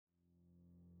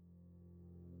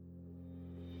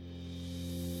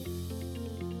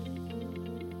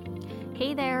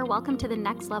Hey there, welcome to the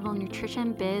Next Level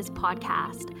Nutrition Biz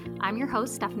podcast. I'm your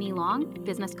host, Stephanie Long,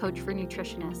 business coach for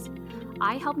nutritionists.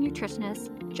 I help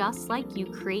nutritionists just like you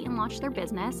create and launch their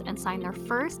business and sign their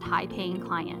first high-paying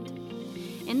client.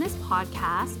 In this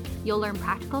podcast, you'll learn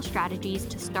practical strategies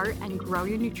to start and grow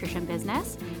your nutrition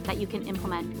business that you can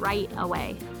implement right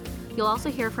away. You'll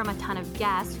also hear from a ton of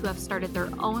guests who have started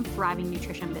their own thriving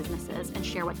nutrition businesses and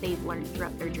share what they've learned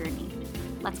throughout their journey.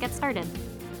 Let's get started.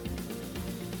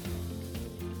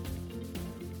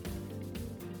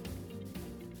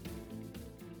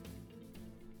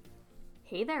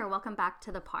 Hey there, welcome back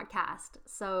to the podcast.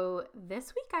 So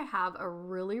this week I have a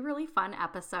really fun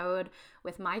episode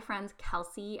with my friends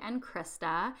Kelsey and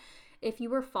Krista. If you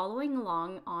were following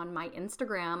along on my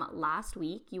Instagram last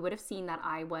week, you would have seen that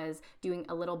I was doing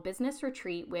a little business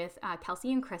retreat with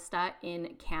Kelsey and Krista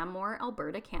in Canmore,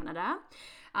 Alberta, Canada.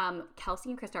 Kelsey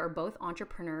and Krista are both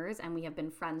entrepreneurs and we have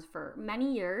been friends for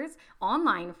many years,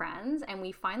 online friends, and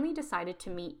we finally decided to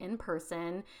meet in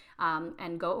person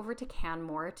and go over to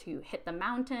Canmore to hit the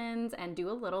mountains and do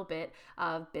a little bit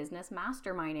of business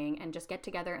masterminding and just get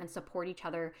together and support each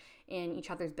other in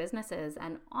each other's businesses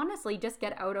and honestly just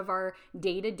get out of our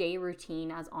day-to-day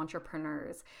routine as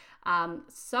entrepreneurs.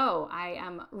 So I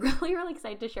am really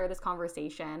excited to share this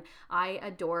conversation. I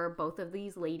adore both of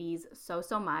these ladies so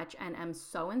much and am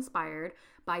so inspired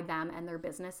by them and their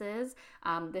businesses.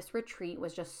 This retreat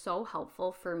was just so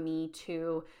helpful for me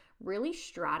to really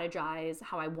strategize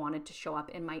how I wanted to show up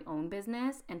in my own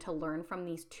business and to learn from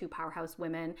these two powerhouse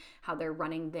women, how they're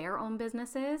running their own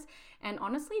businesses, and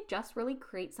honestly just really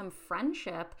create some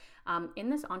friendship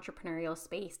in this entrepreneurial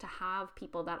space to have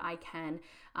people that I can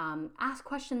ask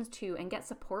questions to and get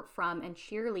support from and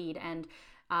cheerlead. And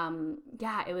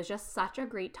it was just such a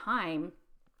great time.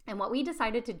 And what we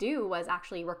decided to do was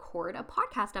actually record a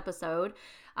podcast episode,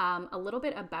 a little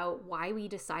bit about why we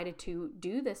decided to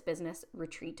do this business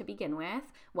retreat to begin with,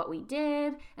 what we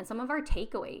did, and some of our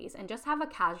takeaways, and just have a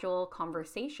casual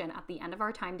conversation at the end of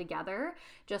our time together,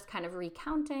 just kind of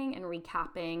recounting and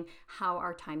recapping how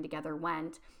our time together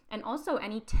went. And also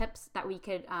any tips that we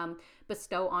could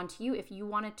bestow onto you if you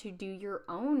wanted to do your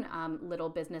own little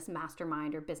business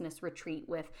mastermind or business retreat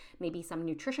with maybe some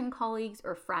nutrition colleagues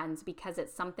or friends, because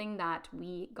it's something that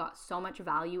we got so much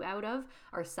value out of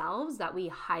ourselves that we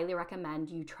highly recommend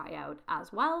you try out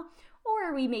as well.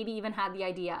 Or we maybe even had the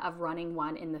idea of running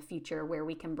one in the future where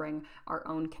we can bring our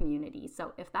own community.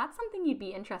 So if that's something you'd be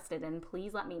interested in,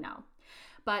 please let me know.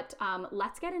 But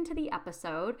let's get into the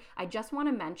episode. I just want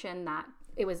to mention that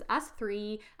it was us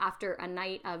three after a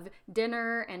night of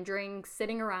dinner and drinks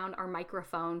sitting around our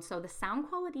microphone. So the sound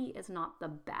quality is not the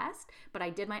best, but I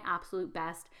did my absolute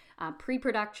best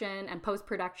pre-production and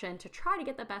post-production to try to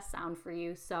get the best sound for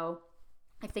you. So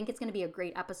I think it's going to be a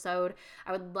great episode.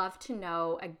 I would love to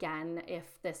know, again,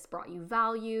 if this brought you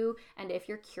value, and if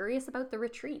you're curious about the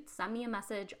retreat, send me a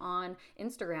message on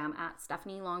Instagram at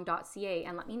stephanielong.ca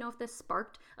and let me know if this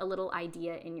sparked a little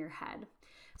idea in your head.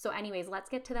 So anyways, let's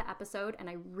get to the episode, and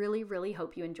I really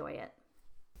hope you enjoy it.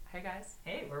 Hey guys.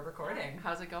 Hey, we're recording.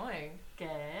 How's it going? Good.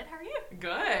 How are you?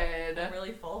 Good. I'm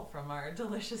really full from our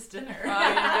delicious dinner.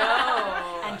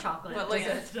 I know. And chocolate. But like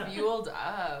it's Yes. fueled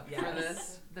up for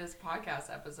Yes. this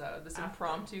podcast episode, this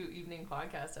impromptu evening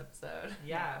podcast episode.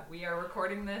 Yeah, we are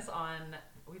recording this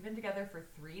we've been together for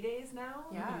 3 days now.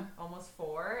 Yeah. Almost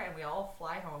 4, and we all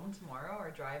fly home tomorrow or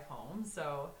drive home.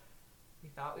 So we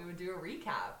thought we would do a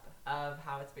recap of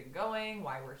how it's been going,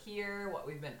 why we're here, what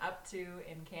we've been up to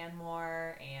in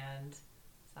Canmore, and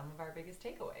some of our biggest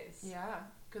takeaways. Yeah,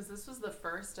 because this was the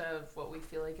first of what we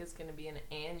feel like is going to be an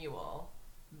annual,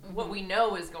 what we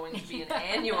know is going to be an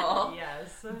annual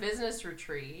Yes. business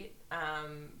retreat,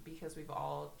 because we've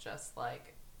all just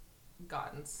like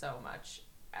gotten so much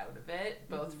out of it,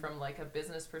 both from like a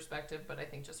business perspective, but I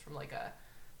think just from like a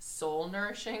soul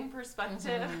nourishing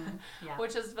perspective, Yeah.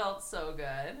 which has felt so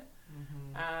good.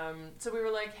 Mm-hmm. So we were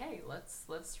like, hey, let's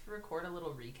record a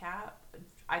little recap.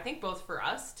 I think both for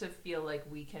us to feel like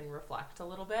we can reflect a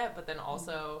little bit, but then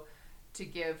also to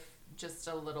give just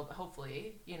a little,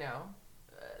 hopefully,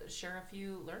 share a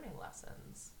few learning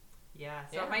lessons. Yeah,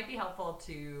 so Yeah. it might be helpful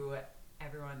to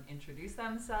everyone introduce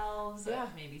themselves, Yeah.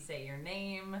 maybe say your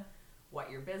name, what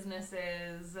your business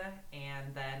is,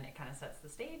 and then it kind of sets the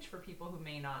stage for people who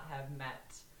may not have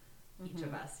met each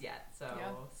of us yet. So,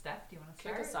 Yeah. Steph, do you want to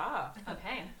Kick start? us off.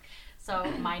 Okay.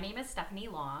 So my name is Stephanie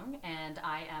Long, and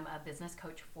I am a business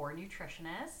coach for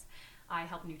nutritionists. I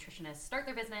help nutritionists start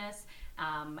their business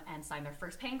and sign their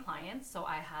first paying clients. So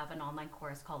I have an online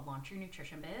course called Launch Your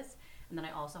Nutrition Biz. And then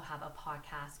I also have a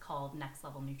podcast called Next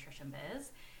Level Nutrition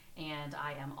Biz. And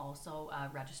I am also a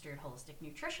registered holistic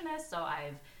nutritionist. So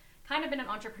I've kind of been an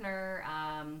entrepreneur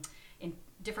in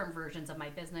different versions of my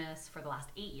business for the last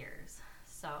 8 years.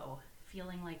 So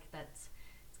feeling like it's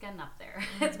getting up there.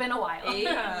 It's been a while. 8 years.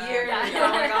 Yeah. Oh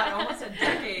my god, almost a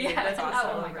decade. Yeah. That's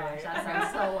awesome. Oh my gosh, that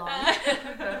sounds so long.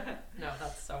 No,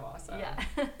 that's so awesome. Yeah.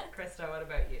 Krista, what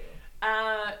about you?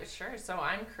 Sure. So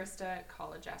I'm Krista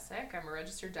Kolajesic. I'm a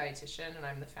registered dietitian, and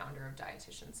I'm the founder of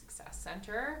Dietitian Success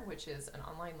Center, which is an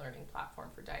online learning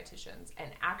platform for dietitians. And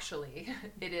actually,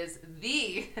 it is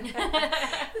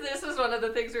this was one of the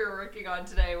things we were working on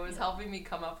today, was helping me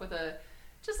come up with a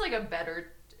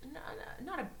better,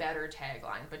 not a better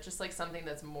tagline, but just like something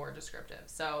that's more descriptive.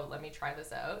 So let me try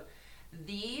this out.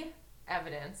 The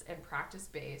evidence and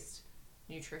practice-based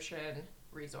nutrition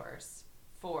resource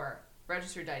for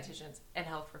registered dietitians and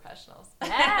health professionals.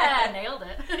 Yeah, nailed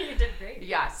it. You did great.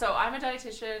 Yeah, so I'm a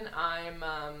dietitian.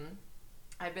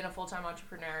 I've been a full-time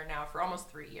entrepreneur now for almost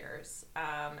 3 years,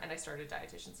 and I started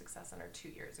Dietitian Success Center 2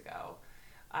 years ago.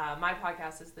 My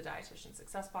podcast is the Dietitian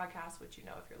Success Podcast, which you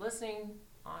know if you're listening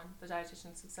on the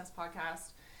Dietitian Success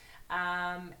Podcast,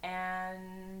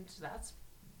 and that's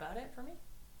about it for me.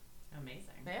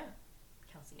 Amazing. Yeah.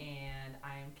 Kelsey. And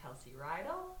I'm Kelsey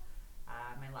Rydell.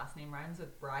 My last name rhymes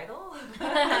with bridal.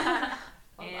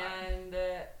 And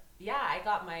I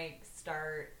got my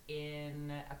start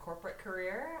in a corporate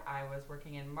career. I was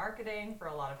working in marketing for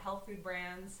a lot of health food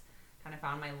brands. Kind of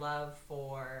found my love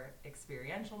for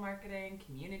experiential marketing,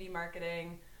 community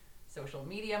marketing, social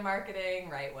media marketing,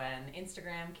 right when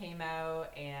Instagram came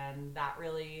out. And that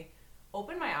really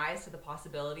opened my eyes to the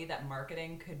possibility that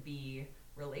marketing could be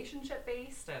relationship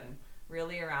based and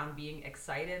really around being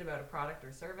excited about a product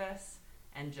or service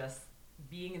and just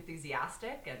being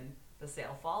enthusiastic, and the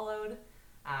sale followed.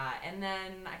 And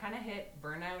then I kind of hit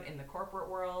burnout in the corporate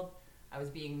world. I was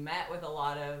being met with a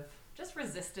lot of just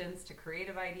resistance to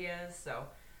creative ideas, so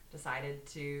decided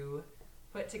to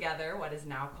put together what is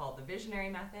now called the Visionary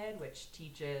Method, which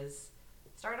teaches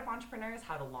startup entrepreneurs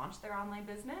how to launch their online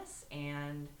business,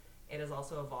 and it has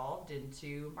also evolved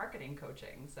into marketing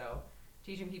coaching. So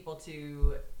teaching people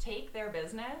to take their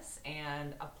business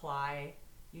and apply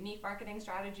unique marketing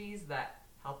strategies that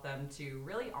help them to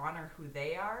really honor who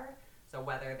they are. So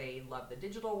whether they love the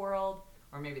digital world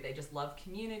or maybe they just love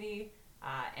community,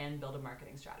 and build a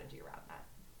marketing strategy around that.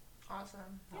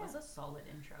 Awesome. That was a solid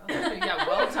intro. Yeah,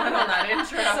 well done on that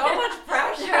intro. So much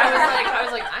pressure. I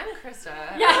was like, I'm Krista.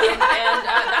 And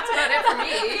that's about it for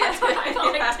me. That's what I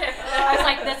felt like too. I was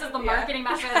like, this is the marketing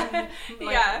method.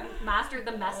 Mastered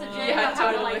the messaging of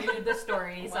how to like lead the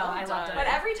story. So I loved it. But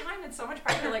every time it's so much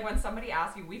pressure. Like when somebody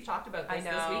asks you, we've talked about this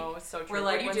this week. So true. We're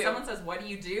like, when someone says, "What do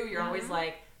you do?" You're always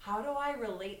like, "How do I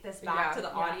relate this back to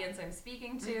the audience I'm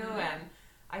speaking to?" And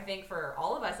I think for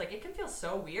all of us, like it can feel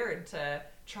so weird to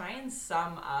try and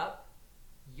sum up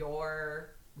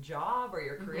your job or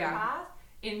your career path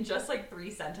in just like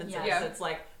 3 sentences. It's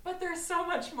like, but there's so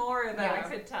much more that I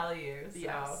could tell you. So,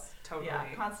 yes, totally. Yeah,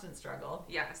 constant struggle.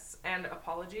 Yes, and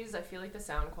apologies. I feel like the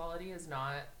sound quality is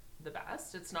not the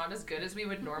best. It's not as good as we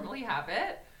would normally have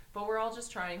it, but we're all just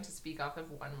trying to speak off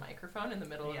of one microphone in the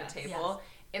middle of the table,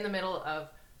 in the middle of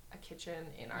a kitchen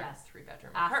in our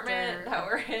 3-bedroom apartment that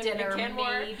we're in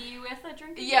Canmore. Maybe with a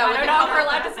drink. Yeah, I don't know if we're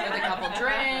allowed to say with a couple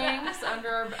drinks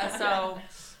under. So,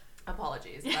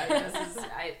 apologies, but this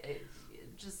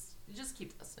is just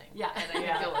keep listening. Yeah, and I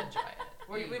think you'll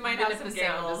enjoy it. We might have some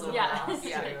giggles. Yeah,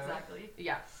 exactly.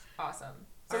 Yeah, awesome.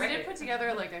 So we did put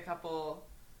together like a couple,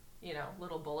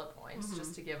 little bullet points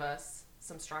just to give us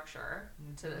some structure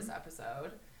to this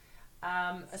episode.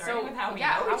 Starting with how we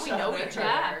know each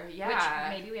other. Yeah.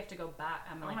 Which maybe we have to go back.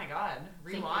 I'm my God.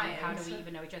 Rewind. How do we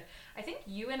even know each other? I think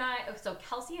you and I, so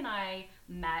Kelsey and I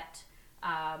met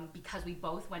because we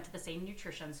both went to the same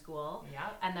nutrition school.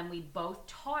 Yep. And then we both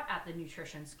taught at the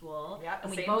nutrition school. Yep,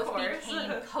 and we both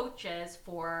became coaches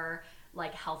for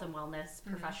like health and wellness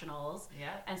professionals.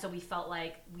 Yeah. And so we felt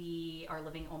like we are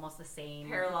living almost the same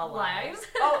parallel lives.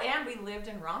 And we lived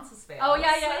in Roncesvalles. Oh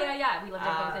yeah. We lived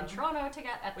both in Toronto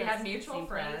together. We had mutual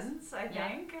friends, I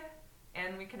think,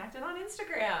 and we connected on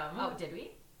Instagram. Oh, did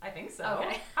we? I think so.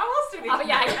 Okay. How else did we connect? Oh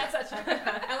yeah, that's such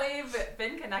a... And we've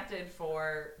been connected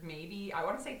for maybe, I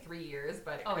want to say 3 years,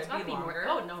 but it could be longer.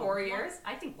 Oh no, 4 years.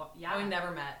 I think we've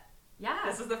never met. Yeah,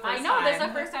 this is the first time. I know, this is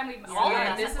the first time we've all of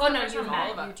us. This is the first time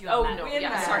all of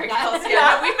us. Sorry, Kelsey.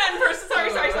 We met in person.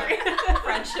 Sorry.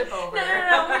 Friendship over.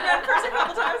 No, we met in person a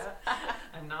couple times.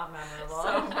 I'm not memorable.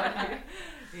 So funny.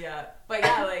 But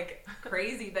like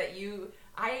crazy that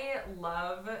I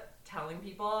love telling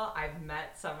people I've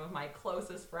met some of my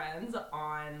closest friends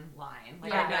online.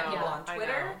 Like I've met people on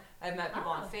Twitter. I've met people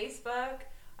on Facebook.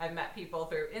 I've met people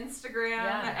through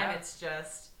Instagram, and it's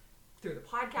just through the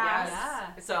podcast.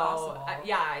 Yes, it's So possible.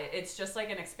 it's just like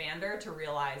an expander to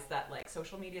realize that like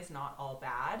social media is not all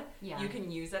bad. Yeah. You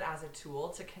can use it as a tool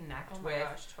to connect Oh my with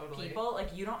gosh, totally. people.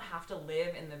 Like you don't have to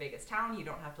live in the biggest town. You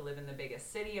don't have to live in the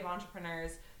biggest city of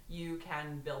entrepreneurs. You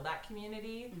can build that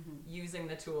community using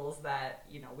the tools that,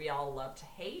 you know, we all love to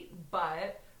hate,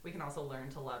 but we can also learn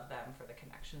to love them for the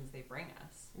connections they bring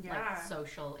us. Yeah. Like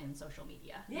social in social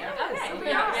media. Yeah. Like, okay,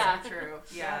 Yeah, yeah. so true.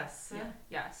 Yes. Yeah.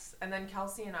 Yes. And then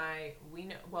Kelsey and I, we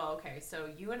know, well, okay, so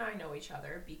you and I know each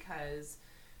other because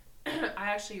I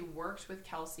actually worked with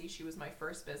Kelsey. She was my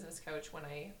first business coach when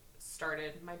I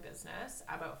started my business.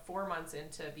 About 4 months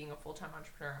into being a full-time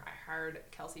entrepreneur, I hired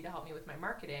Kelsey to help me with my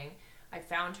marketing. I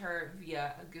found her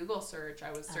via a Google search.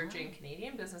 I was searching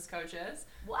Canadian business coaches.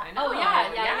 What? I know. Oh,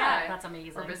 yeah. That's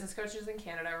amazing. Or business coaches in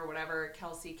Canada or whatever.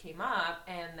 Kelsey came up,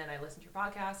 and then I listened to your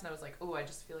podcast, and I was like, oh, I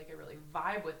just feel like I really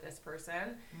vibe with this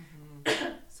person.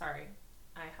 Sorry,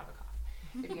 I have a cough,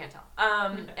 if you can't tell.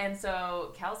 And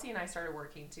so Kelsey and I started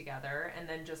working together, and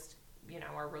then just, you know,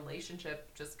 our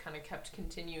relationship just kind of kept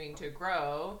continuing to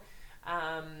grow.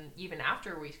 Even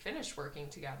after we finished working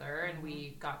together, and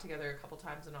we got together a couple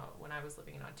times when I was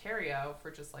living in Ontario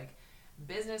for just like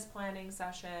business planning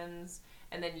sessions,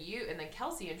 and then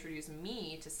Kelsey introduced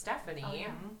me to Stephanie,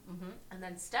 and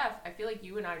then Steph, I feel like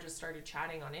you and I just started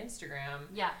chatting on Instagram,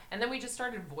 and then we just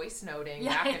started voice noting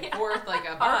back and forth like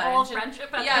a bunch. Our whole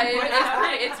friendship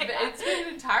has been it's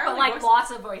been entirely but like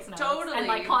lots of voice notes. Totally. And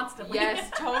like constantly.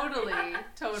 Yes,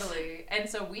 totally. And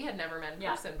so we had never met in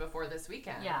person before this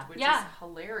weekend, which is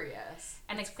hilarious.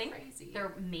 And it's I think crazy.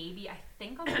 I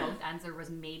think on both ends there was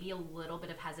maybe a little bit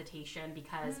of hesitation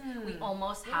because we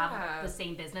almost have the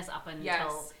same business up until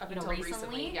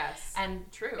recently. Yes.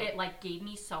 And true. It like gave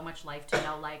me so much life to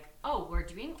know like, oh, we're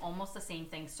doing almost the same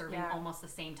thing, serving almost the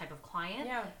same type of client.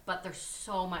 Yeah. But there's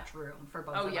so much room for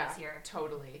both of us here.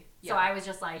 Totally. So I was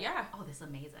just like, oh, this is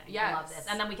amazing. Yes. I love this.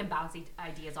 And then we can bounce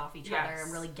ideas off each other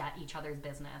and really get each other's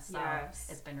business. So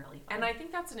it's been really fun. And I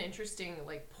think that's an interesting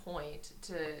like point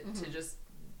to just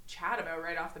chat about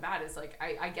right off the bat is like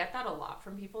I get that a lot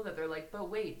from people that they're like, but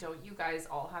wait, don't you guys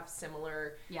all have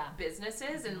similar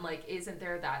businesses, and like isn't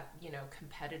there that, you know,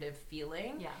 competitive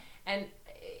feeling? And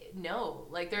no,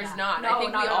 like there's not. No, I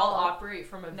think not we at all all. operate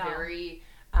from a very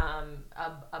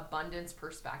abundance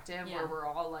perspective where we're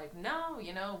all like, no,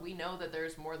 you know, we know that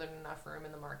there's more than enough room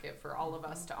in the market for all of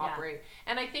us to operate.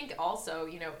 And I think also,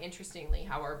 you know, interestingly,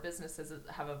 how our businesses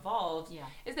have evolved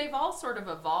is they've all sort of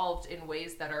evolved in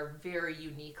ways that are very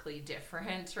uniquely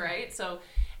different, right? So,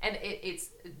 and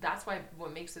that's why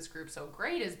what makes this group so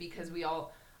great is because we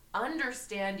all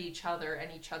understand each other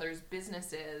and each other's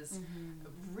businesses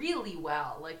really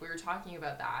well. Like we were talking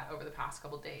about that over the past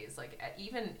couple of days. Like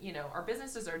even, you know, our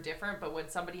businesses are different, but when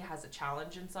somebody has a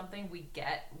challenge in something, we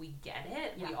get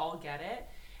it. We all get it.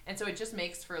 And so it just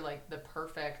makes for like the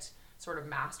perfect sort of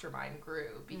mastermind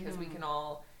group because we can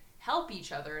all help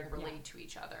each other and relate to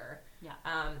each other.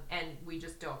 And we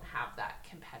just don't have that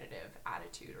competitive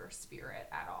attitude or spirit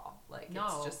at all. Like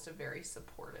it's just a very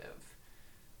supportive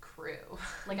crew.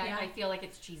 Like I feel like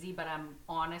it's cheesy, but I'm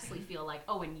honestly feel like,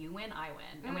 oh, when you win, I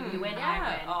win, and when you win, I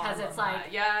win, because it's like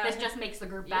this just makes the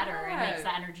group better and makes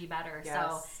the energy better.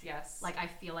 So like I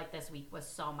feel like this week was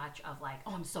so much of like,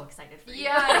 oh, I'm so excited for you.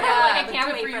 Like, I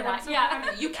can't wait for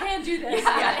that. You can do this.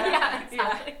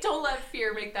 Exactly. Don't let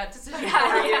fear make that decision for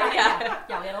you.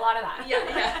 Yeah, we had a lot of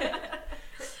that.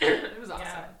 It was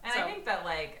awesome. And I think that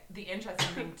like the interesting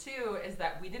thing too is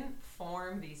that we didn't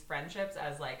form these friendships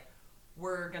as like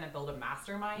we're gonna build a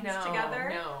mastermind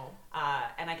together.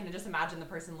 And I can just imagine the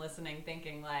person listening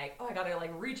thinking like, oh, I gotta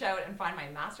like reach out and find my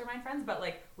mastermind friends. But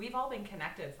like we've all been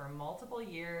connected for multiple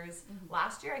years.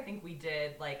 Last year I think we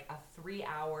did like a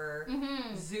 3-hour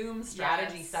Zoom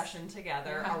strategy session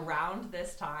together around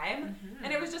this time.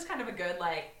 And it was just kind of a good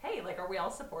like, hey, like are we all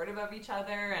supportive of each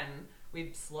other? And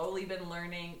we've slowly been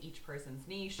learning each person's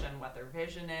niche and what their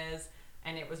vision is.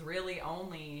 And it was really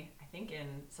only, I think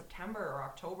in September or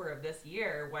October of this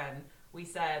year when we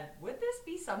said, would this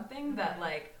be something that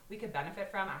like we could benefit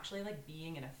from actually like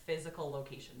being in a physical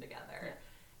location together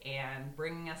and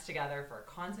bringing us together for a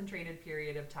concentrated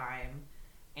period of time.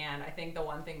 And I think the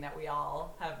one thing that we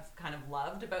all have kind of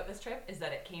loved about this trip is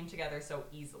that it came together so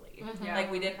easily.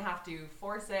 Like we didn't have to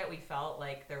force it. We felt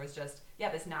like there was just,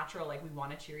 this natural, like we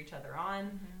want to cheer each other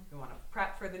on. We want to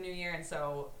prep for the new year. And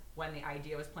so when the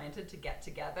idea was planted to get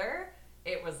together,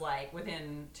 it was like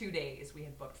within 2 days we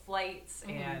had booked flights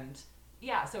and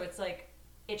so it's like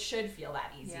it should feel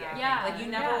that easy. I think. Like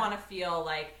you never want to feel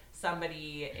like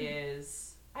somebody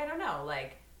is, I don't know,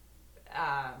 like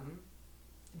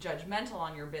judgmental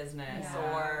on your business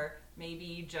or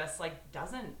maybe just like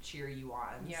doesn't cheer you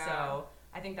on. So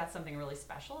I think that's something really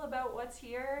special about what's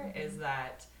here is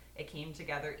that it came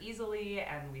together easily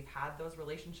and we've had those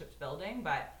relationships building,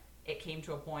 but it came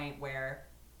to a point where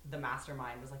the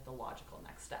mastermind was like the logical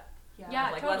next step.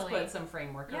 Yeah, like totally. let's put some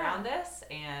framework around this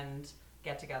and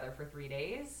get together for 3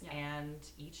 days and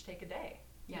each take a day.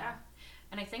 Yeah.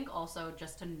 And I think also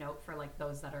just to note for like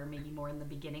those that are maybe more in the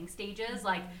beginning stages,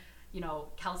 like, you know,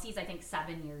 Kelsey's I think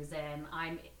 7 years in,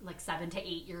 I'm like 7 to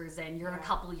 8 years in, you're a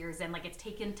couple years in, like it's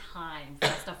taken time for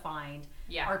us to find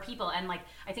our people. And like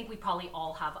I think we probably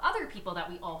all have other people that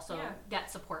we also get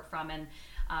support from and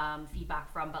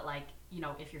feedback from, but like, you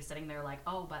know, if you're sitting there like,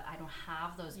 oh, but I don't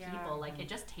have those people, like it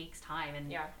just takes time.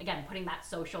 And again, putting that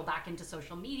social back into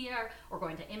social media or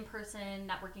going to in-person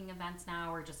networking events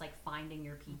now or just like finding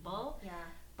your people.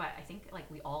 But I think like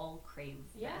we all crave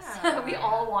this. We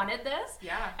all wanted this.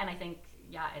 And I think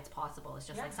it's possible. It's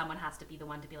just like someone has to be the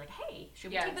one to be like, hey,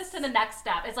 should we take this to the next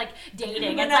step? It's like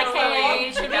dating. It's like,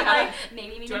 hey, should we like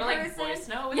maybe meet in person? Like voice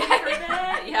note with me for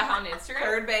a minute? On Instagram.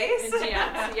 Third base.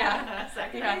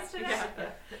 Second base today.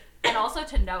 And also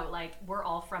to note, like, we're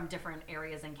all from different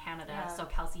areas in Canada. So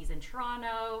Kelsey's in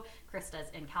Toronto,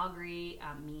 Krista's in Calgary,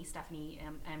 me, Stephanie,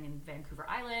 am in Vancouver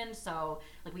Island. So,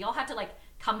 like, we all had to, like,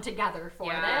 come together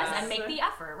for this and make the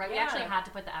effort, right? We actually had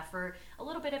to put the effort, a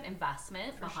little bit of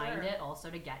investment behind it also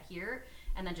to get here.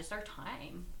 And then just our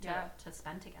time to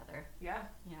spend together.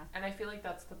 And I feel like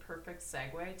that's the perfect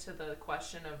segue to the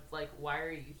question of, like, why are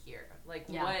you here? Like,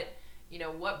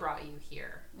 what brought you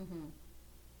here?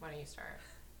 Why don't you start?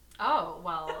 Oh,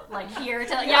 well, like here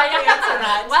to... answer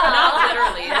that. Well, not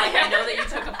literally. Like, I know that you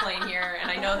took a plane here,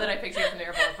 and I know that I picked you up from the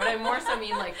airport, but I more so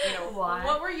mean, like, you know,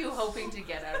 what were you hoping to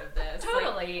get out of this?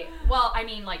 Totally. Like, well, I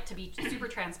mean, like, to be super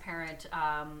transparent,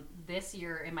 this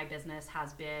year in my business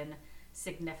has been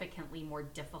significantly more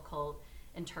difficult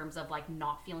in terms of, like,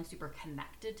 not feeling super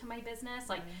connected to my business.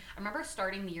 Like, I remember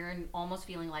starting the year and almost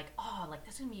feeling like, oh, like,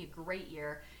 this is going to be a great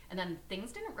year. And then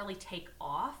things didn't really take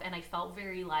off, and I felt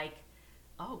very, like,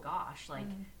 oh gosh, like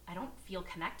I don't feel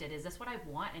connected. Is this what I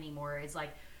want anymore? Is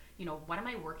like, you know, what am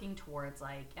I working towards?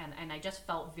 Like, and I just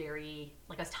felt very,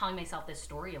 like I was telling myself this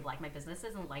story of like, my business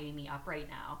isn't lighting me up right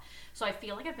now. So I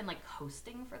feel like I've been like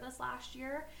coasting for this last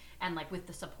year and like with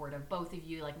the support of both of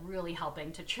you, like really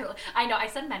helping to cheer. I know I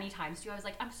said many times to you, I was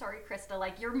like, I'm sorry, Krista,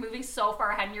 like you're moving so far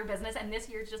ahead in your business. And this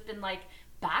year's just been like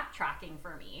backtracking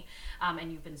for me.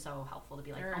 And you've been so helpful to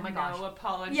be like, oh my gosh. No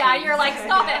apologies. Yeah, you're like,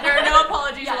 stop it. There are no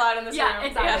apologies allowed in this room. Yeah,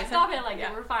 exactly. Stop it. Like,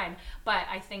 we're fine. But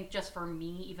I think just for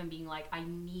me, even being like, I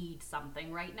need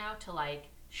something right now to like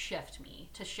shift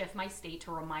my state,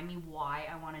 to remind me why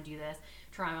I want to do this,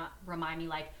 to remind me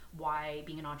like why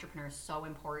being an entrepreneur is so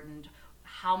important,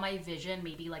 how my vision,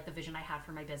 maybe like the vision I had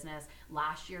for my business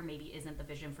last year maybe isn't the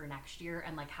vision for next year,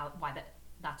 and like why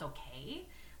that's okay.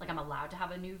 Like I'm allowed to have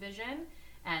a new vision.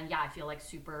 And I feel like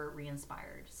super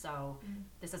re-inspired. So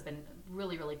this has been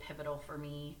really, really pivotal for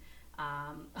me.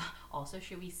 Also,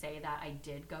 should we say that I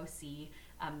did go see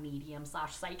a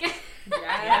medium/psychic?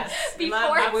 Yes. Before.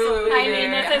 I mean,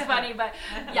 this is funny, but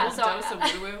so dose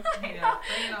of woo-woo.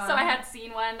 So I had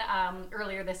seen one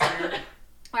earlier this year.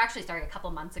 Well, actually, sorry, a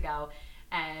couple months ago.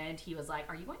 And he was like,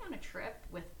 "Are you going on a trip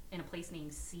in a place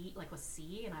named C, like with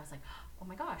C?" And I was like, "Oh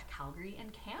my gosh, Calgary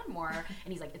and Canmore."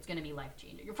 And he's like, "It's going to be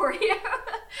life-changing for you."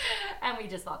 And we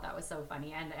just thought that was so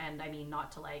funny. And I mean,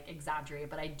 not to like exaggerate,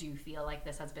 but I do feel like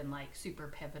this has been like super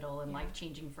pivotal and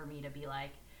life-changing for me to be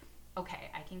like,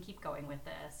 okay, I can keep going with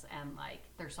this. And like,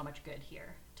 there's so much good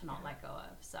here to not let go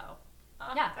of. So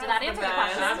did that answer the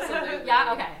question? Absolutely.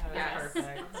 Yeah, okay. Yes.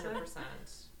 Perfect. 100%.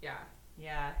 Yeah.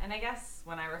 Yeah, and I guess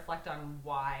when I reflect on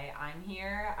why I'm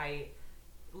here,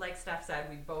 like Steph said,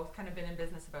 we've both kind of been in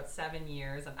business about 7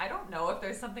 years, and I don't know if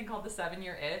there's something called the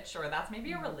 7-year itch, or that's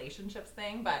maybe a relationships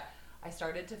thing, but I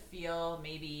started to feel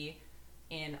maybe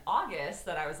in August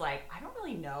that I was like, I don't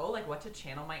really know like what to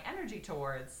channel my energy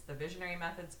towards. The visionary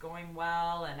method's going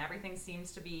well, and everything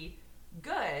seems to be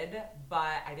good,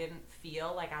 but I didn't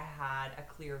feel like I had a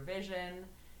clear vision.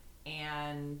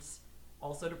 And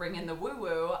also, to bring in the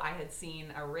woo-woo, I had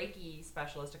seen a Reiki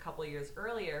specialist a couple of years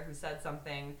earlier who said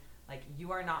something like,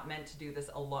 you are not meant to do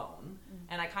this alone.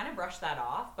 And I kind of brushed that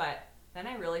off, but then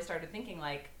I really started thinking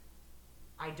like,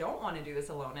 I don't want to do this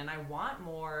alone, and I want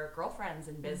more girlfriends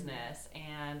in business,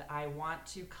 and I want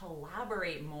to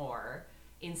collaborate more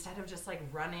instead of just like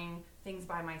running things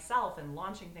by myself and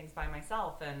launching things by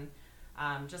myself, and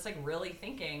just like really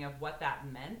thinking of what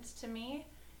that meant to me.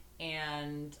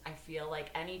 And I feel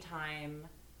like anytime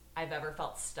I've ever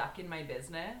felt stuck in my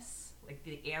business, like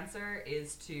the answer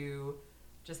is to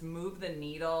just move the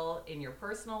needle in your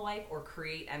personal life or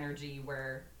create energy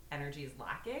where energy is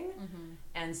lacking.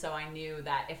 And so I knew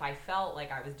that if I felt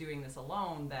like I was doing this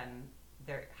alone, then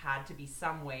there had to be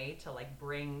some way to like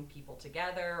bring people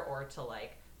together or to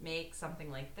like make something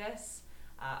like this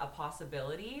a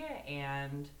possibility.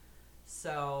 And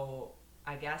so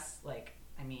I guess like,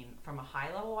 I mean, from a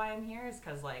high level, why I'm here is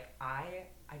because like I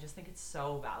just think it's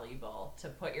so valuable to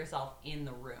put yourself in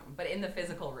the room, but in the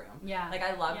physical room. Yeah. Like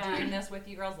I loved doing this with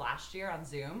you girls last year on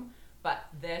Zoom, but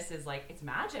this is like, it's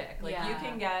magic. Like you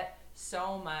can get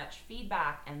so much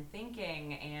feedback and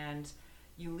thinking, and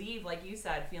you leave, like you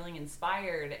said, feeling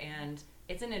inspired, and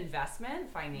it's an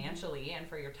investment financially and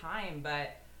for your time.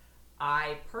 But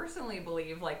I personally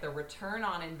believe like the return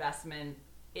on investment,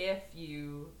 if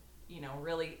you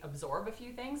really absorb a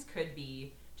few things, could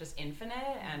be just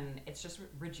infinite. And it's just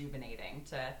rejuvenating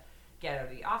to get out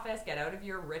of the office, get out of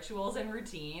your rituals and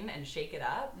routine and shake it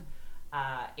up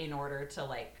in order to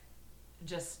like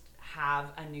just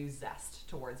have a new zest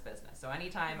towards business. So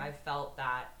anytime I've felt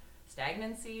that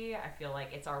stagnancy, I feel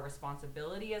like it's our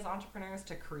responsibility as entrepreneurs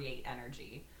to create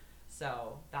energy.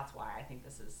 So that's why I think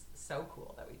this is so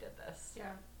cool that we did this.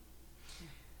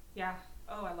 Yeah.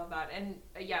 Oh, I love that. And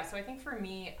so I think for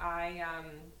me, I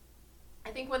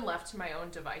think when left to my own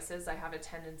devices, I have a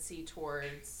tendency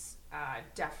towards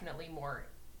definitely more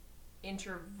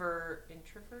introvertism?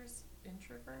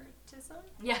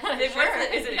 Yeah, sure.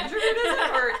 Is it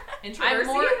introvertism or Introversy? I'm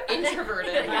more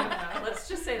introverted. Let's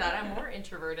just say that. I'm more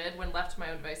introverted when left to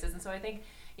my own devices. And so I think,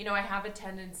 I have a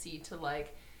tendency to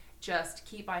like just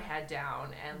keep my head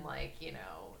down and like,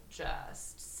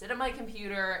 just sit at my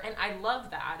computer. And I love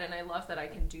that. And I love that I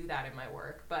can do that in my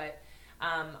work. But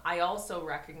I also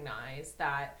recognize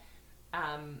that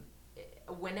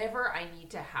whenever I need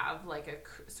to have like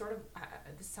a sort of,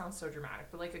 this sounds so dramatic,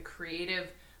 but like a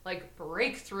creative like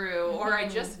breakthrough, or I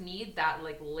just need that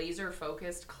like laser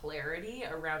focused clarity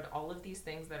around all of these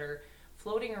things that are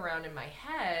floating around in my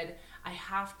head, I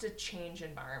have to change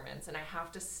environments and I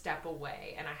have to step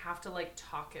away and I have to like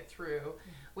talk it through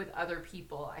with other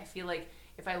people. I feel like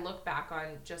if I look back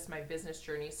on just my business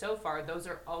journey so far, those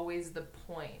are always the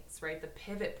points, right? The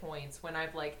pivot points when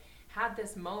I've like had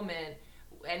this moment,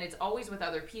 and it's always with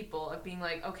other people, of being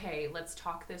like, okay, let's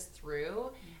talk this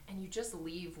through. And you just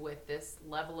leave with this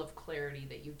level of clarity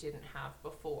that you didn't have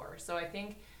before. So I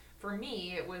think for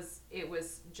me, it was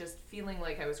just feeling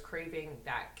like I was craving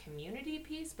that community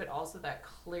piece, but also that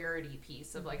clarity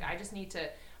piece of like, I just need to, I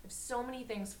have so many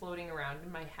things floating around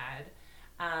in my head.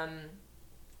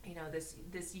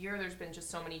 This year there's been just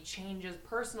so many changes,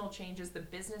 personal changes. The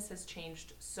business has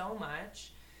changed so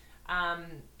much.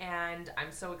 And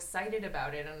I'm so excited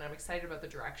about it, and I'm excited about the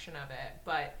direction of it.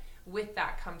 But with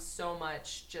that comes so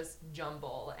much just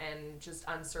jumble and just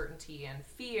uncertainty and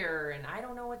fear, and I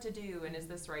don't know what to do, and is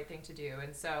this the right thing to do?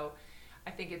 And so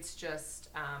I think it's just,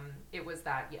 it was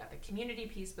that, the community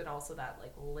piece, but also that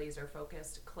like laser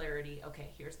focused clarity. Okay,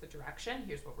 here's the direction,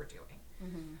 here's what we're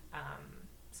doing.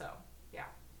 So yeah,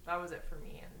 that was it for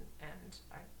me, and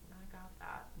I got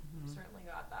that. Certainly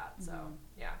got that. So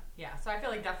yeah. So I feel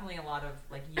like definitely a lot of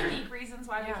like unique reasons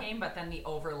why we came, but then the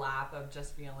overlap of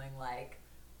just feeling like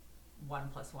 1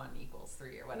 + 1 =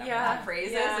 3 or whatever that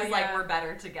phrase is like we're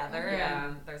better together.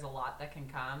 And there's a lot that can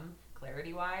come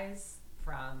clarity wise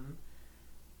from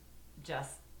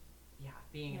just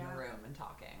being in the room and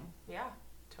talking. Yeah,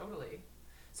 totally.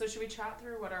 So should we chat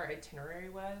through what our itinerary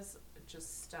was?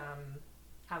 Just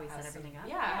how we set everything up.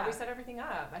 How we set everything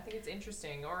up. I think it's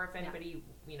interesting. Or if anybody,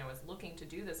 is looking to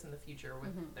do this in the future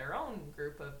with their own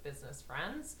group of business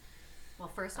friends. Well,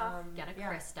 first off, get a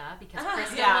Krista, because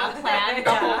Krista will plan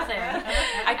the whole thing.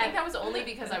 I think that was only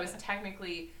because I was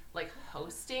technically like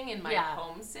hosting in my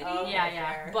home city.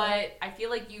 But I feel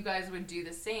like you guys would do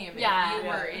the same if you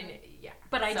were in.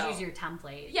 But I'd use your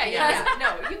template.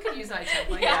 No, you could use my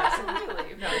template.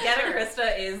 Absolutely. No, Get a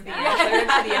Krista is the answer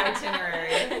to the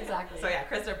itinerary. Exactly. So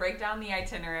Krista, break down the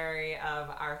itinerary of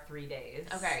our 3 days.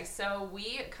 Okay, so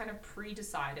we kind of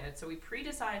pre-decided. So we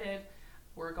pre-decided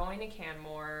we're going to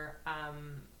Canmore,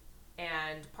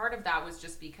 and part of that was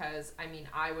just because,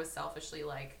 I was selfishly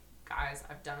like, guys,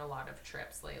 I've done a lot of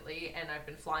trips lately, and I've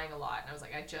been flying a lot, and I was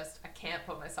like, I can't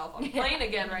put myself on a plane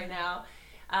again right now.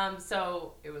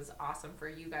 So it was awesome for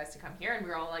you guys to come here, and we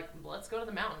were all like, let's go to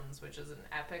the mountains, which is an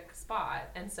epic spot.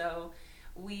 And so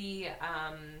we,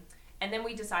 and then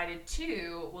we decided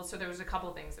so there was a couple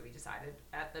of things that we decided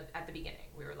at the beginning.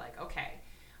 We were like, okay,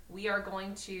 we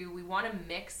want to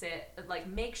mix it, like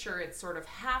make sure it's sort of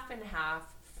half and half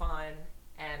fun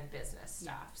and business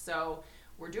stuff. So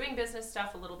we're doing business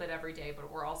stuff a little bit every day,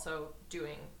 but we're also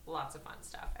doing lots of fun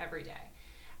stuff every day.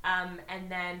 And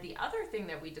then the other thing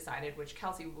that we decided, which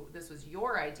Kelsey, this was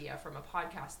your idea from a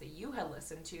podcast that you had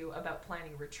listened to about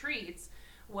planning retreats,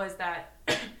 was that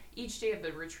each day of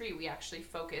the retreat, we actually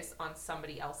focus on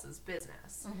somebody else's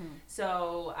business.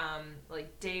 So,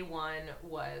 like day 1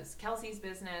 was Kelsey's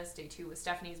business, day 2 was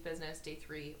Stephanie's business, day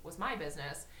 3 was my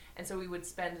business. And so we would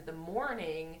spend the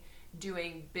morning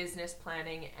doing business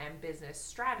planning and business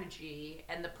strategy.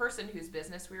 And the person whose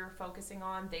business we were focusing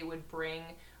on, they would bring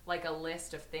like a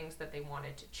list of things that they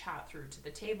wanted to chat through to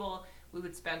the table. We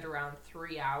would spend around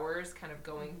 3 hours kind of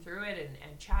going through it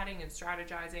and chatting and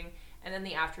strategizing. And then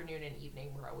the afternoon and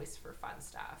evening were always for fun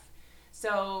stuff.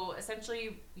 So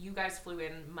essentially, you guys flew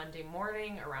in Monday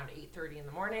morning around 8:30 in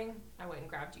the morning. I went and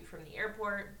grabbed you from the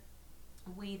airport.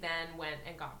 We then went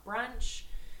and got brunch,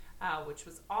 which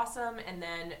was awesome. And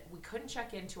then we couldn't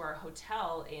check into our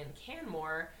hotel in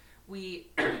Canmore.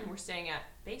 We were staying at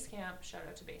Base Camp. Shout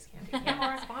out to Base Camp in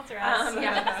Canmore. Sponsor us.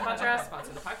 Sponsor us.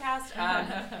 Sponsor the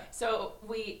podcast. So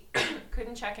we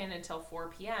couldn't check in until 4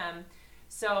 p.m.,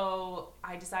 so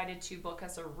I decided to book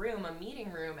us a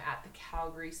meeting room at the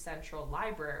Calgary Central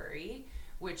Library,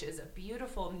 which is a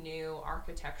beautiful new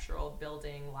architectural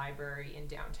building library in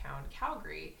downtown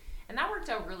Calgary. And that worked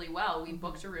out really well. We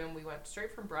booked a room. We went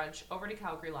straight from brunch over to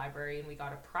Calgary Library, and we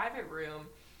got a private room.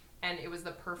 And it was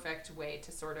the perfect way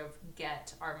to sort of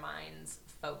get our minds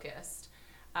focused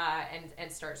and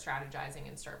start strategizing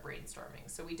and start brainstorming.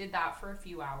 So we did that for a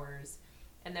few hours.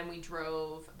 And then we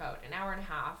drove about an hour and a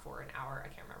half or an hour, I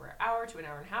can't remember, hour to an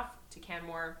hour and a half to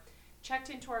Canmore,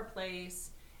 checked into our place,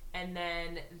 and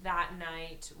then that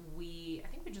night I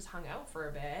think we just hung out for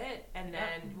a bit, and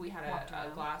then we had a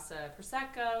glass of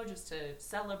Prosecco just to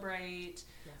celebrate.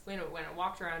 Yes. We went and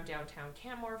walked around downtown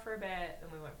Canmore for a bit,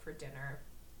 and we went for dinner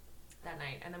that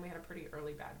night, and then we had a pretty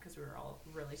early bed because we were all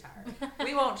really tired.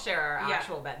 We won't share our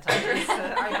actual bedtime.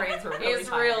 Our brains were really tired. It was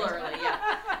real early,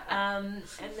 yeah. And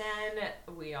then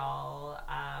we all,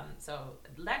 so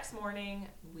next morning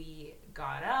we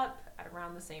got up at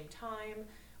around the same time.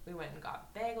 We went and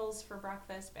got bagels for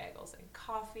breakfast, bagels and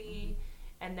coffee.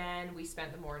 And then we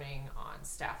spent the morning on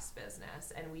Steph's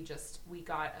business, and we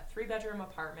got a 3-bedroom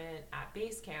apartment at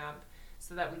Base Camp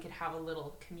so that we could have a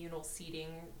little communal seating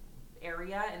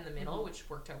area in the middle, which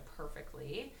worked out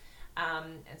perfectly.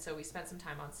 And so we spent some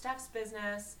time on Steph's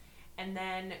business, and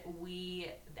then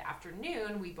the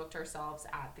afternoon we booked ourselves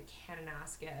at the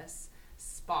Kananaskis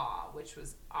Spa, which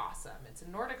was awesome. It's a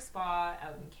Nordic spa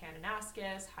out in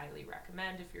Kananaskis. Highly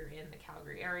recommend if you're in the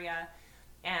Calgary area.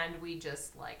 And we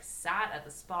just like sat at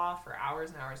the spa for hours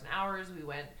and hours and hours. We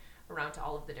went around to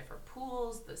all of the different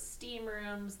pools, the steam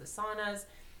rooms, the saunas.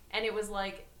 And it was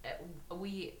like,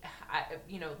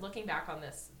 looking back on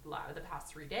this, the past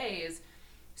 3 days,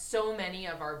 so many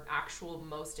of our actual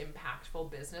most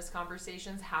impactful business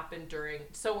conversations happened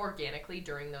so organically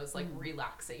during those like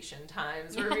relaxation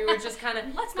times where we were just kind of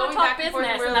going back and forth.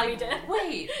 And we were like,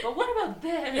 wait, but what about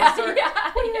this?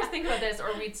 What do you guys think about this?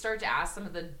 Or we'd start to ask some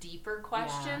of the deeper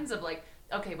questions of like,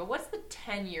 okay, but what's the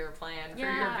 10-year plan for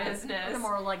your business? The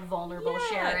more like vulnerable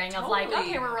sharing of like,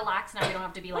 okay, we're relaxed now. We don't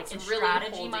have to be like in really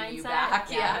strategy mindset. You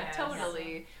back. Yeah,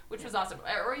 totally. Which was awesome.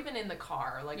 Or even in the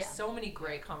car, like so many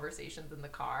great conversations in the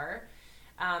car.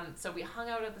 So we hung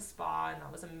out at the spa, and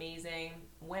that was amazing.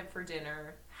 Went for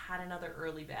dinner, had another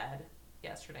early bed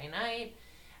yesterday night.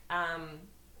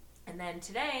 And then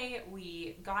today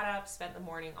we got up, spent the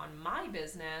morning on my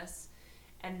business.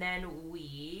 And then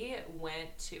we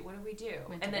went to, what did we do?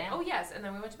 Banff. And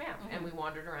then we went to Banff. And we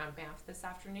wandered around Banff this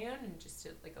afternoon and just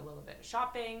did like a little bit of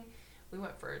shopping. We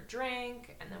went for a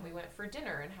drink, and then we went for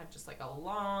dinner and had just like a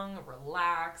long,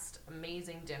 relaxed,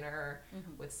 amazing dinner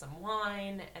with some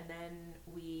wine. And then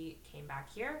we came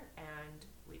back here and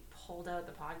we pulled out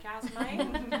the podcast mic.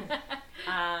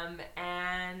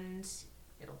 And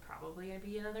it'll probably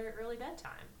be another early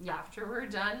bedtime after we're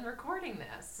done recording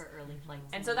this. For early flights.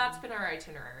 And so that's been our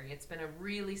itinerary. It's been a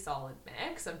really solid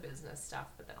mix of business stuff,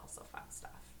 but then also fun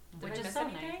stuff. Did I miss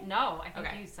anything? Nice. No, I think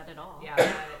you said it all.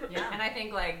 Yeah. And I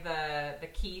think like the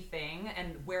key thing,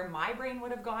 and where my brain would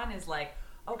have gone is like,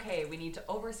 okay, we need to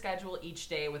overschedule each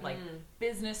day with like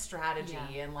business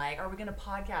strategy and like, are we going to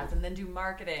podcast and then do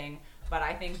marketing? But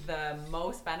I think the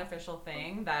most beneficial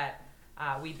thing that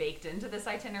we baked into this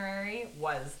itinerary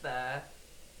was the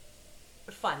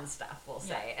fun stuff, we'll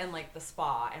say, and like the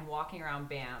spa and walking around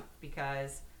Banff,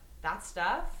 because that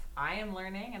stuff I am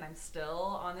learning, and I'm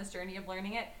still on this journey of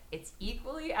learning it. It's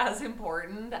equally as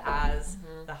important as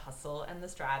the hustle and the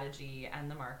strategy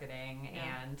and the marketing.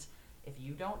 And if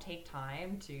you don't take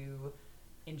time to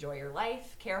enjoy your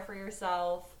life, care for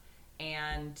yourself,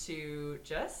 and to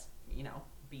just,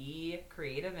 be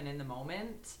creative and in the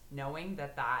moment, knowing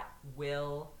that that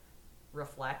will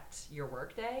reflect your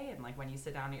workday, and like when you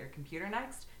sit down at your computer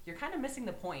next, you're kind of missing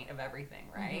the point of everything,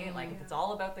 right? Mm-hmm. Like if it's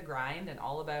all about the grind and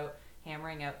all about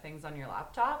hammering out things on your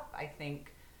laptop, I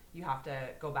think you have to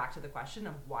go back to the question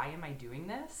of why am I doing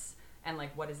this? And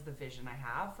like what is the vision I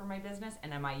have for my business?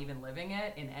 And am I even living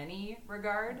it in any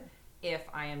regard if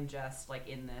I am just like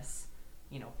in this,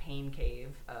 you know, pain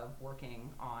cave of working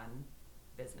on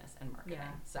business and marketing?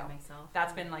 Yeah, so that makes sense.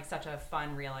 that's been like such a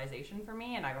fun realization for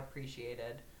me, and I've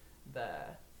appreciated the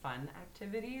fun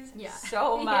activities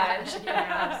so much.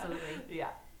 Yeah, absolutely. Yeah.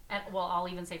 And well, I'll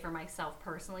even say for myself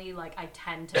personally, like I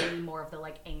tend to be more of the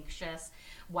like anxious,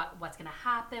 what's gonna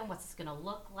happen, what's this gonna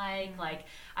look like? Like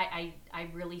I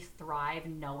really thrive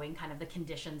knowing kind of the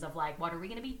conditions of like, what are we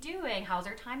gonna be doing? How's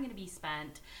our time gonna be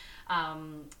spent?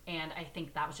 And I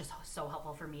think that was just so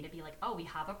helpful for me to be like, oh, we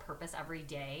have a purpose every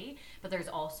day, but there's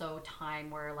also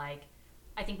time where like,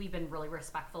 I think we've been really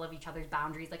respectful of each other's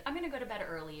boundaries. Like, I'm going to go to bed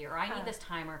early, or I need this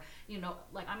time, or, you know,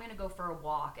 like I'm going to go for a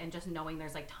walk, and just knowing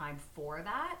there's like time for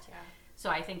that. Yeah. So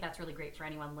I think that's really great for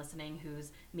anyone listening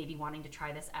who's maybe wanting to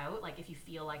try this out. Like if you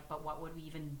feel like, but what would we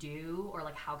even do? Or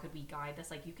like, how could we guide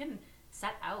this? Like you can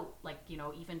set out like, you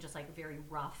know, even just like very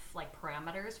rough like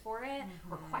parameters for it,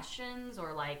 or questions,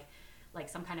 or like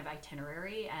some kind of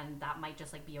itinerary. And that might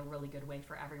just like be a really good way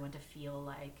for everyone to feel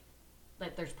like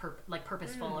there's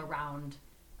purposeful around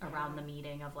the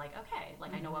meeting of like, okay,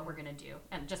 like I know what we're gonna do.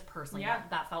 And just personally,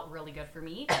 that felt really good for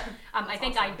me. I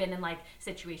think awesome. I've been in like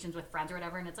situations with friends or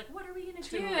whatever, and it's like, what are we gonna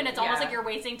do? And it's almost like you're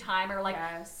wasting time, or like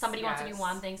somebody wants to do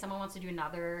one thing, someone wants to do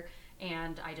another.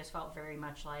 And I just felt very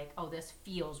much like, oh, this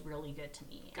feels really good to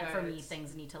me. Good. And for me,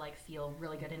 things need to like feel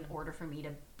really good in order for me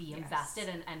to be invested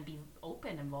and be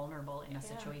open and vulnerable in a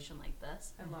situation like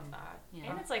this. I love that. Yeah.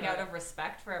 And it's like out of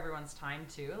respect for everyone's time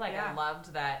too. Like I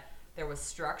loved that there was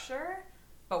structure,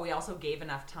 but we also gave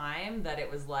enough time that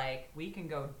it was like, we can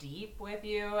go deep with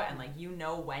you, and like, you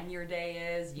know when your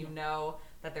day is, you know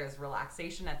that there's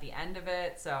relaxation at the end of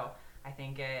it. So I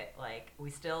think it like, we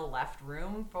still left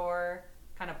room for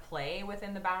kind of play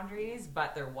within the boundaries,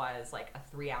 but there was like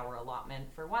a 3-hour allotment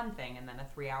for one thing and then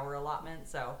a 3-hour allotment.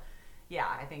 So yeah,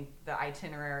 I think the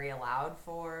itinerary allowed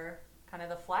for kind of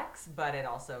the flex, but it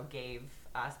also gave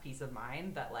us peace of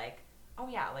mind that like, oh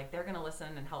yeah, like they're gonna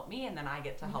listen and help me, and then I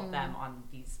get to help them on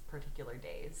these particular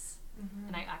days.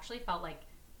 And I actually felt like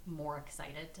more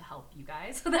excited to help you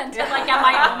guys than to like get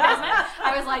my own business.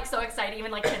 I was like so excited,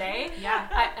 even like today.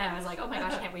 I was like, oh my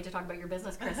gosh, I can't wait to talk about your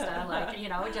business, Krista. Like, you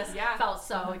know, it just felt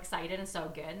so excited and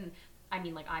so good. And I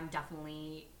mean, like, I'm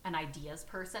definitely an ideas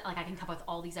person. Like, I can come up with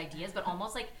all these ideas, but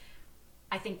almost like,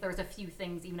 I think there's a few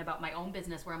things even about my own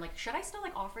business where I'm like, should I still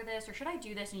like offer this, or should I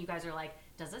do this? And you guys are like,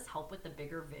 does this help with the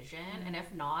bigger vision? And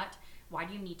if not, why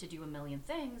do you need to do a million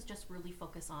things? Just really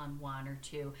focus on one or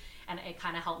two. And it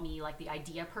kind of helped me, like the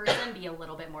idea person, be a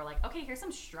little bit more like, okay, here's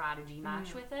some strategy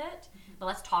match with it, but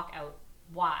let's talk out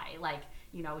why, like,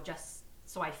 you know, just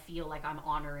so I feel like I'm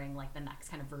honoring like the next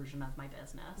kind of version of my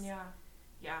business.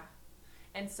 Yeah.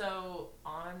 And so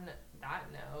on that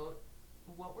note,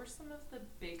 what were some of the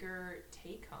bigger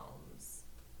take homes?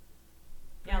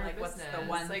 Yeah, like what's the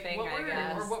one like, thing, I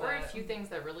guess, or what were a that... few things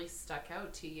that really stuck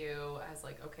out to you as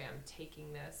like, okay, I'm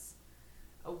taking this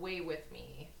away with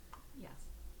me? Yes.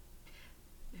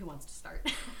 Who wants to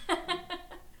start?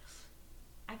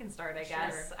 I can start, I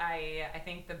guess. I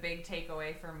think the big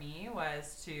takeaway for me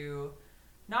was to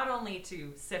not only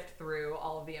to sift through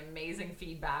all of the amazing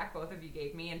feedback both of you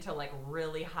gave me, and to like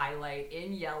really highlight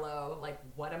in yellow, like,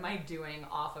 what am I doing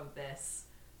off of this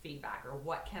feedback, or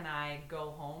what can I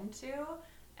go home to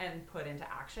and put into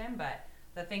action. But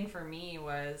the thing for me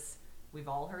was, we've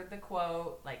all heard the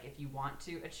quote, like, if you want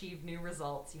to achieve new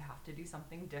results, you have to do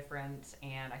something different.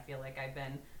 And I feel like I've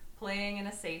been playing in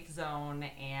a safe zone,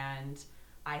 and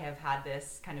I have had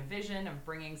this kind of vision of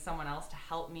bringing someone else to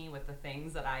help me with the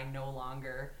things that I no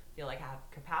longer feel like I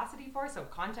have capacity for. So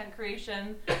content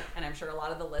creation, and I'm sure a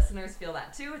lot of the listeners feel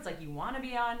that too. It's like, you want to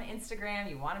be on Instagram,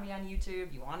 you want to be on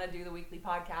YouTube, you want to do the weekly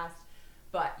podcast,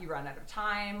 but you run out of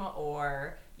time,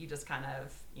 or you just kind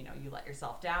of, you know, you let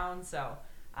yourself down. So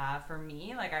for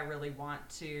me, like, I really want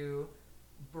to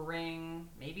bring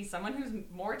maybe someone who's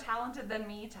more talented than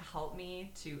me to help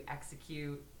me to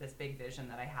execute this big vision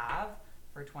that I have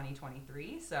for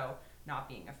 2023. So not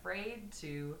being afraid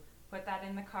to put that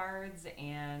in the cards.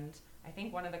 And I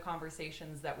think one of the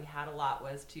conversations that we had a lot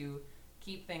was to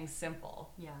keep things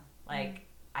simple. Yeah. Like,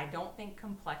 I don't think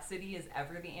complexity is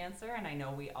ever the answer. And I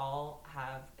know we all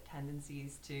have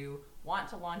tendencies to want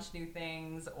to launch new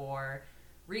things or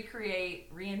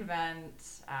recreate,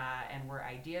 reinvent, and we're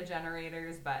idea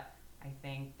generators. But I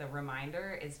think the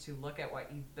reminder is to look at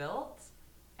what you've built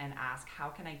and ask, how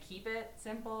can I keep it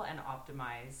simple and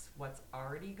optimize what's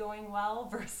already going well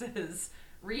versus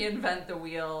reinvent the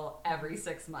wheel every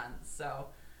 6 months. So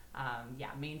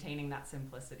maintaining that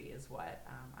simplicity is what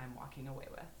I'm walking away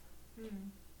with.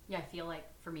 Yeah, I feel like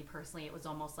for me personally, it was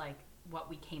almost like what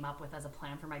we came up with as a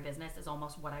plan for my business is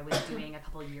almost what I was doing a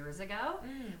couple of years ago,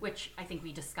 which I think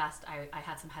we discussed. I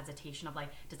had some hesitation of like,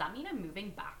 does that mean I'm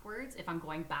moving backwards if I'm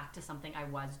going back to something I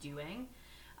was doing?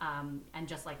 And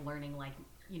just like learning like,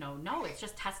 no, it's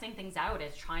just testing things out.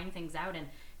 It's trying things out, and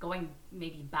going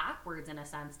maybe backwards in a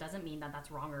sense doesn't mean that that's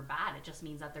wrong or bad. It just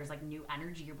means that there's like new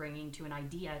energy you're bringing to an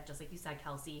idea, just like you said,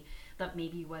 Kelsey, that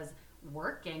maybe was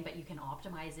working, but you can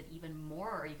optimize it even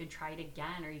more, or you can try it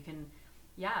again, or you can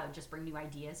just bring new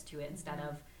ideas to it instead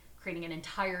of creating an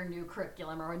entire new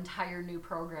curriculum or entire new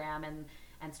program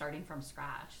and starting from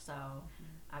scratch. So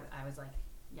I was like,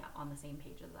 on the same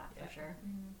page as that for sure.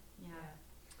 Yeah.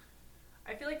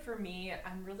 I feel like for me,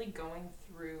 I'm really going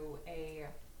through a,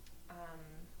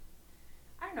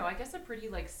 I don't know, I guess a pretty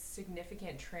like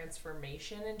significant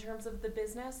transformation in terms of the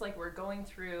business. Like we're going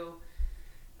through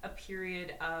a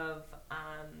period of,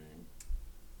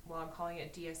 I'm calling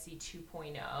it DSC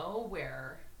 2.0,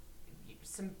 where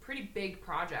some pretty big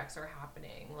projects are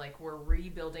happening. Like we're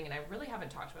rebuilding, and I really haven't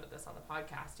talked about this on the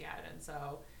podcast yet. And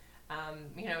so,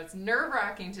 it's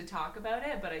nerve-wracking to talk about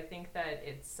it, but I think that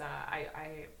it's,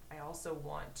 I also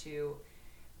want to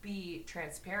be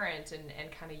transparent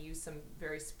and kind of use some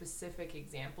very specific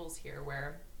examples here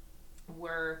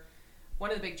where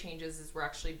one of the big changes is we're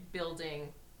actually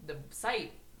building the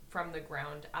site from the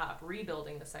ground up,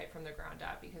 rebuilding the site from the ground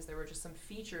up, because there were just some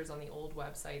features on the old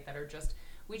website that are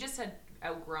we just had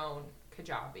outgrown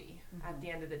Kajabi at the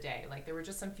end of the day. Like there were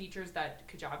just some features that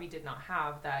Kajabi did not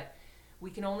have that we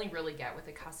can only really get with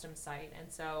a custom site.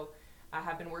 And so I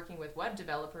have been working with web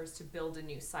developers to build a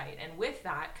new site. And with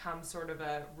that comes sort of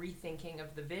a rethinking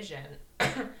of the vision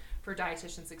for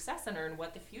Dietitian Success Center and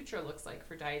what the future looks like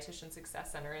for Dietitian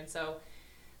Success Center. And so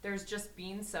there's just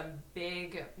been some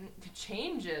big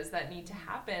changes that need to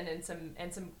happen,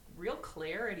 and some real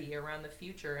clarity around the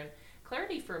future. And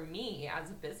clarity for me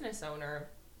as a business owner,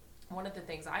 one of the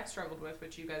things I've struggled with,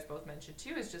 which you guys both mentioned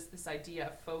too, is just this idea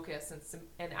of focus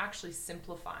and actually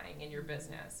simplifying in your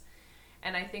business.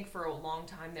 And I think for a long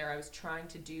time there, I was trying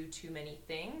to do too many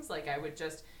things. Like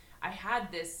I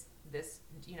had this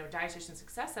Dietitian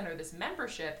Success Center, this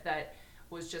membership that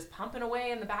was just pumping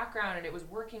away in the background, and it was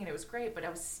working and it was great, but I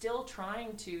was still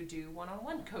trying to do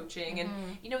one-on-one coaching and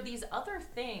these other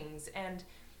things. And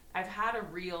I've had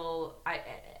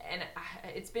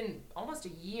it's been almost a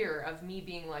year of me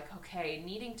being like, okay,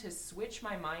 needing to switch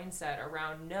my mindset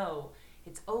around, no,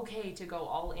 it's okay to go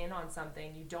all in on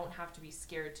something. You don't have to be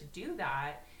scared to do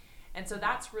that. And so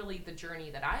that's really the journey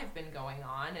that I've been going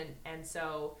on. And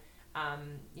so,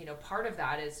 part of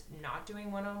that is not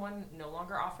doing one-on-one, no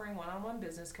longer offering one-on-one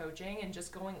business coaching, and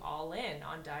just going all in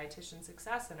on Dietitian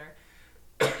Success Center.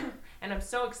 And I'm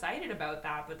so excited about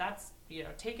that, but that's,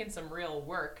 taken some real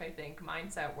work, I think,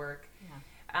 mindset work.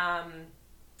 Yeah.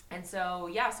 And so,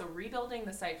 so rebuilding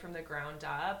the site from the ground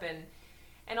up,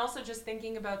 and also just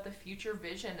thinking about the future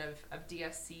vision of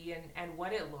DSC and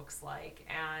what it looks like,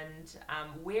 and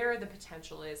where the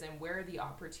potential is and where the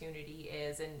opportunity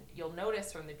is. And you'll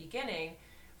notice from the beginning,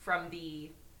 from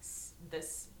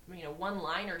this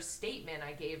one-liner statement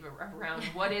I gave around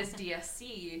what is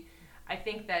DSC, I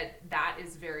think that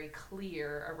is very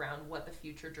clear around what the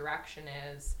future direction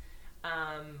is,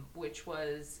 which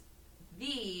was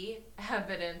the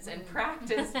evidence and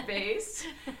practice-based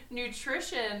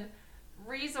nutrition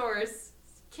resource.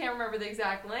 Can't remember the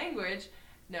exact language.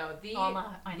 No, the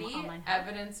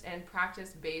evidence and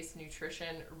practice-based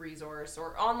nutrition resource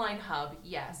or online hub,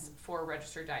 for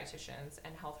registered dietitians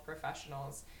and health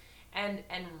professionals, and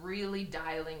really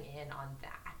dialing in on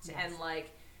that, and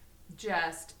like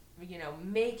just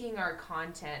making our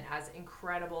content as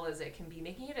incredible as it can be,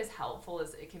 making it as helpful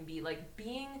as it can be, like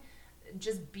being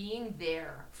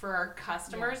there for our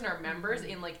customers and our members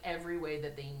in like every way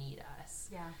that they need us.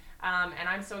 Yeah. And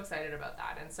I'm so excited about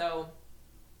that. And so,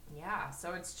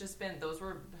 so it's just been, those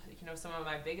were, some of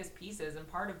my biggest pieces. And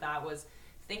part of that was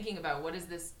thinking about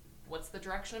what's the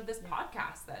direction of this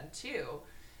podcast then too.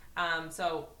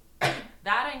 So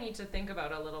that I need to think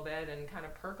about a little bit and kind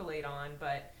of percolate on,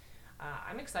 but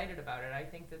I'm excited about it. I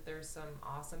think that there's some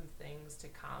awesome things to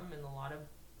come and a lot of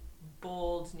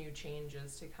bold new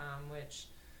changes to come, which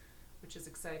is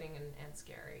exciting and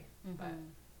scary. But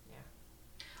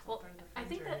well, I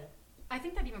think that I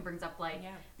think that even brings up like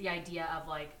Yeah. the idea of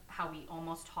like how we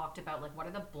almost talked about like what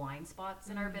are the blind spots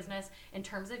in our business in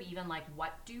terms of even like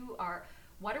what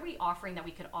are we offering that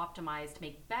we could optimize to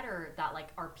make better that like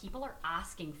our people are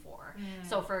asking for.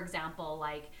 So for example,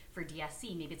 like for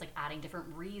DSC, maybe it's like adding different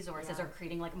resources or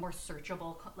creating like a more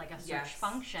searchable like a search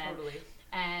function. Totally.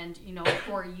 And you know,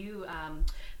 for you,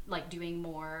 like doing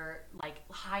more like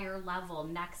higher level,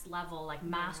 next level, like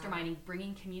masterminding,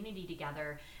 bringing community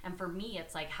together. And for me,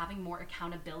 it's like having more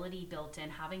accountability built in,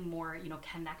 having more, you know,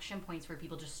 connection points for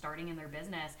people just starting in their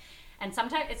business. And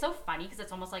sometimes it's so funny because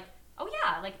it's almost like, oh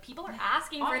yeah, like people are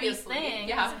asking for these things.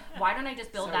 Yeah. Why don't I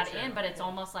just build So that true. in? But it's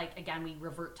almost like, again, we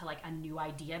revert to like a new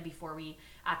idea before we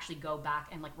actually go back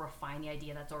and like refine the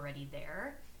idea that's already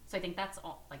there. So I think that's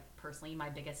all, like personally my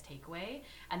biggest takeaway.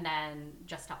 And then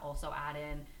just to also add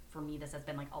in, for me, this has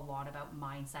been like a lot about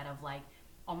mindset of like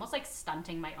almost like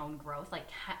stunting my own growth. Like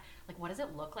what does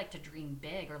it look like to dream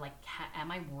big? Or like,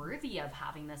 am I worthy of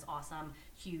having this awesome,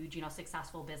 huge, you know,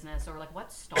 successful business? Or like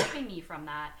what's stopping me from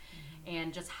that?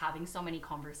 And just having so many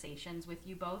conversations with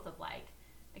you both of like,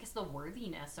 I guess the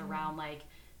worthiness around like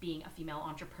being a female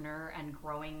entrepreneur and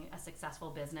growing a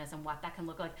successful business and what that can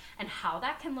look like and how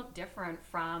that can look different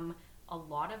from a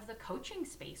lot of the coaching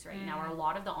space right now or a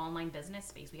lot of the online business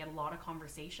space. We had a lot of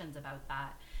conversations about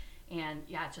that. And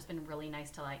yeah, it's just been really nice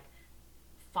to like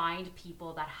find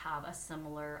people that have a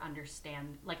similar I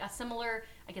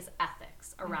guess,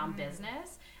 ethics around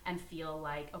business and feel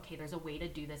like, okay, there's a way to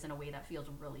do this in a way that feels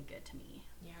really good to me.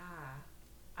 Yeah.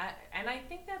 I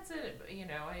think that's you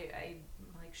know, I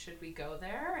like, should we go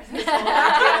there? And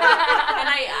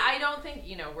I don't think,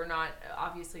 you know, we're not,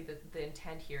 obviously the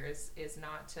intent here is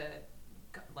not to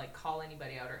like call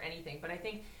anybody out or anything, but I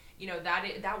think, you know,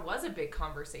 that was a big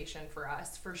conversation for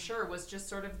us for sure, was just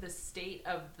sort of the state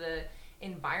of the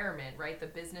environment, right? The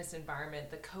business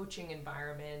environment, the coaching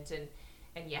environment,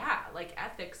 and yeah, like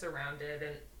ethics around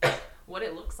it and what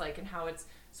it looks like and how it's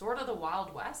sort of the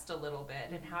Wild West a little bit,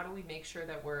 and how do we make sure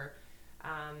that we're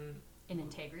In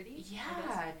integrity?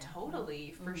 yeah,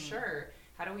 totally, for sure.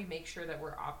 How do we make sure that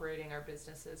we're operating our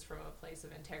businesses from a place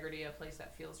of integrity, a place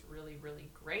that feels really, really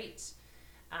great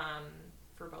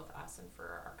for both us and for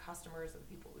our customers and the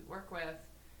people we work with.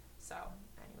 So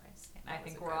anyways, I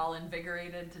think we're all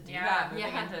invigorated to do that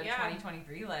moving into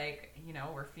 2023. Like, you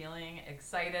know, we're feeling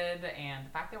excited, and the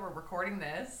fact that we're recording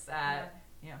this at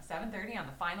 7:30 on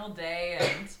the final day,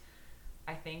 and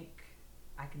I think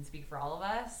I can speak for all of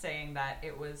us saying that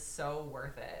it was so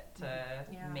worth it to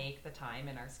make the time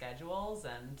in our schedules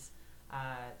and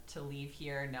to leave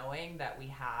here knowing that we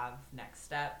have next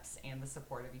steps and the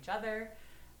support of each other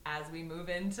as we move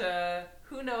into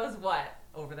who knows what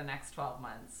over the next 12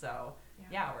 months. So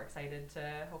yeah, we're excited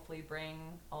to hopefully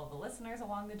bring all of the listeners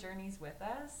along the journeys with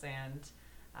us, and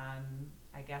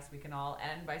I guess we can all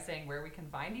end by saying where we can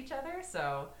find each other.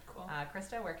 So cool.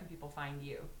 Krista, where can people find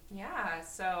you? Yeah,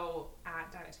 so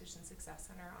at Dietitian Success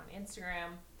Center on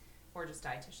Instagram, or just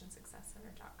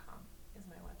dietitiansuccesscenter.com is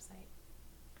my website.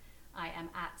 I am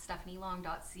at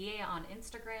stephanielong.ca on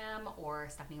Instagram, or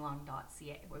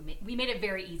stephanielong.ca. We made it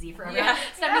very easy for everyone.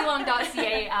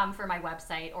 stephanielong.ca for my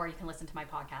website, or you can listen to my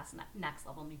podcast, Next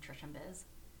Level Nutrition Biz.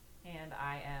 And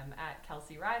I am at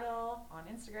Kelsey Rydell on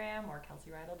Instagram, or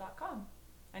kelseyrydell.com.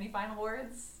 Any final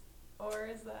words? Or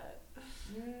is that...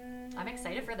 I'm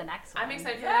excited for the next one. I'm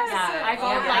excited for the next one. Yeah, I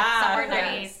vote like summer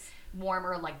nights,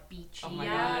 warmer, like beachy,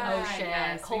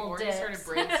 ocean, cold dips. We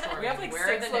started brainstorming. We have like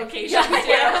where 6 the locations.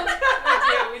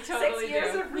 We totally 6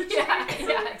 years do. of retreats.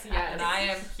 Yes. And I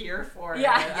am here for it.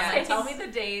 Yeah. Tell me the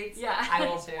dates. Yeah. I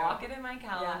will block it in my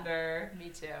calendar. Me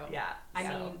too. Yeah. I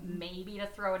mean, maybe to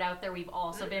throw it out there, we've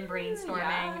also been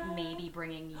brainstorming, maybe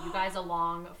bringing you guys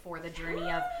along for the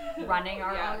journey of running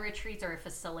our own retreats or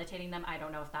facilitating them. I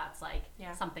don't know if that's like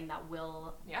something that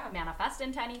will manifest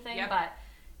into anything, but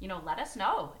you know, let us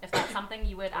know if that's something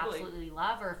you would absolutely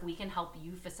love, or if we can help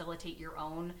you facilitate your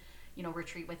own, you know,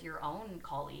 retreat with your own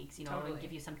colleagues, you know, and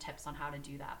give you some tips on how to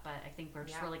do that. But I think we're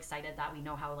just really excited that we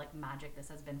know how like magic this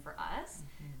has been for us.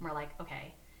 And we're like,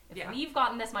 okay, if we've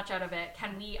gotten this much out of it,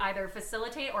 can we either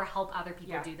facilitate or help other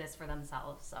people do this for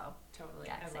themselves? So totally.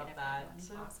 I love that.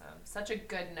 Awesome. Such a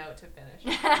good note to finish.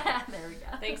 There we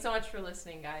go. Thanks so much for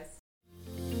listening, guys.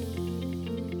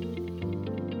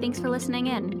 Thanks for listening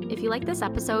in. If you like this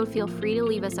episode, feel free to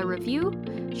leave us a review,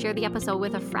 share the episode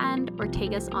with a friend, or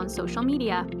tag us on social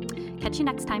media. Catch you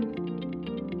next time.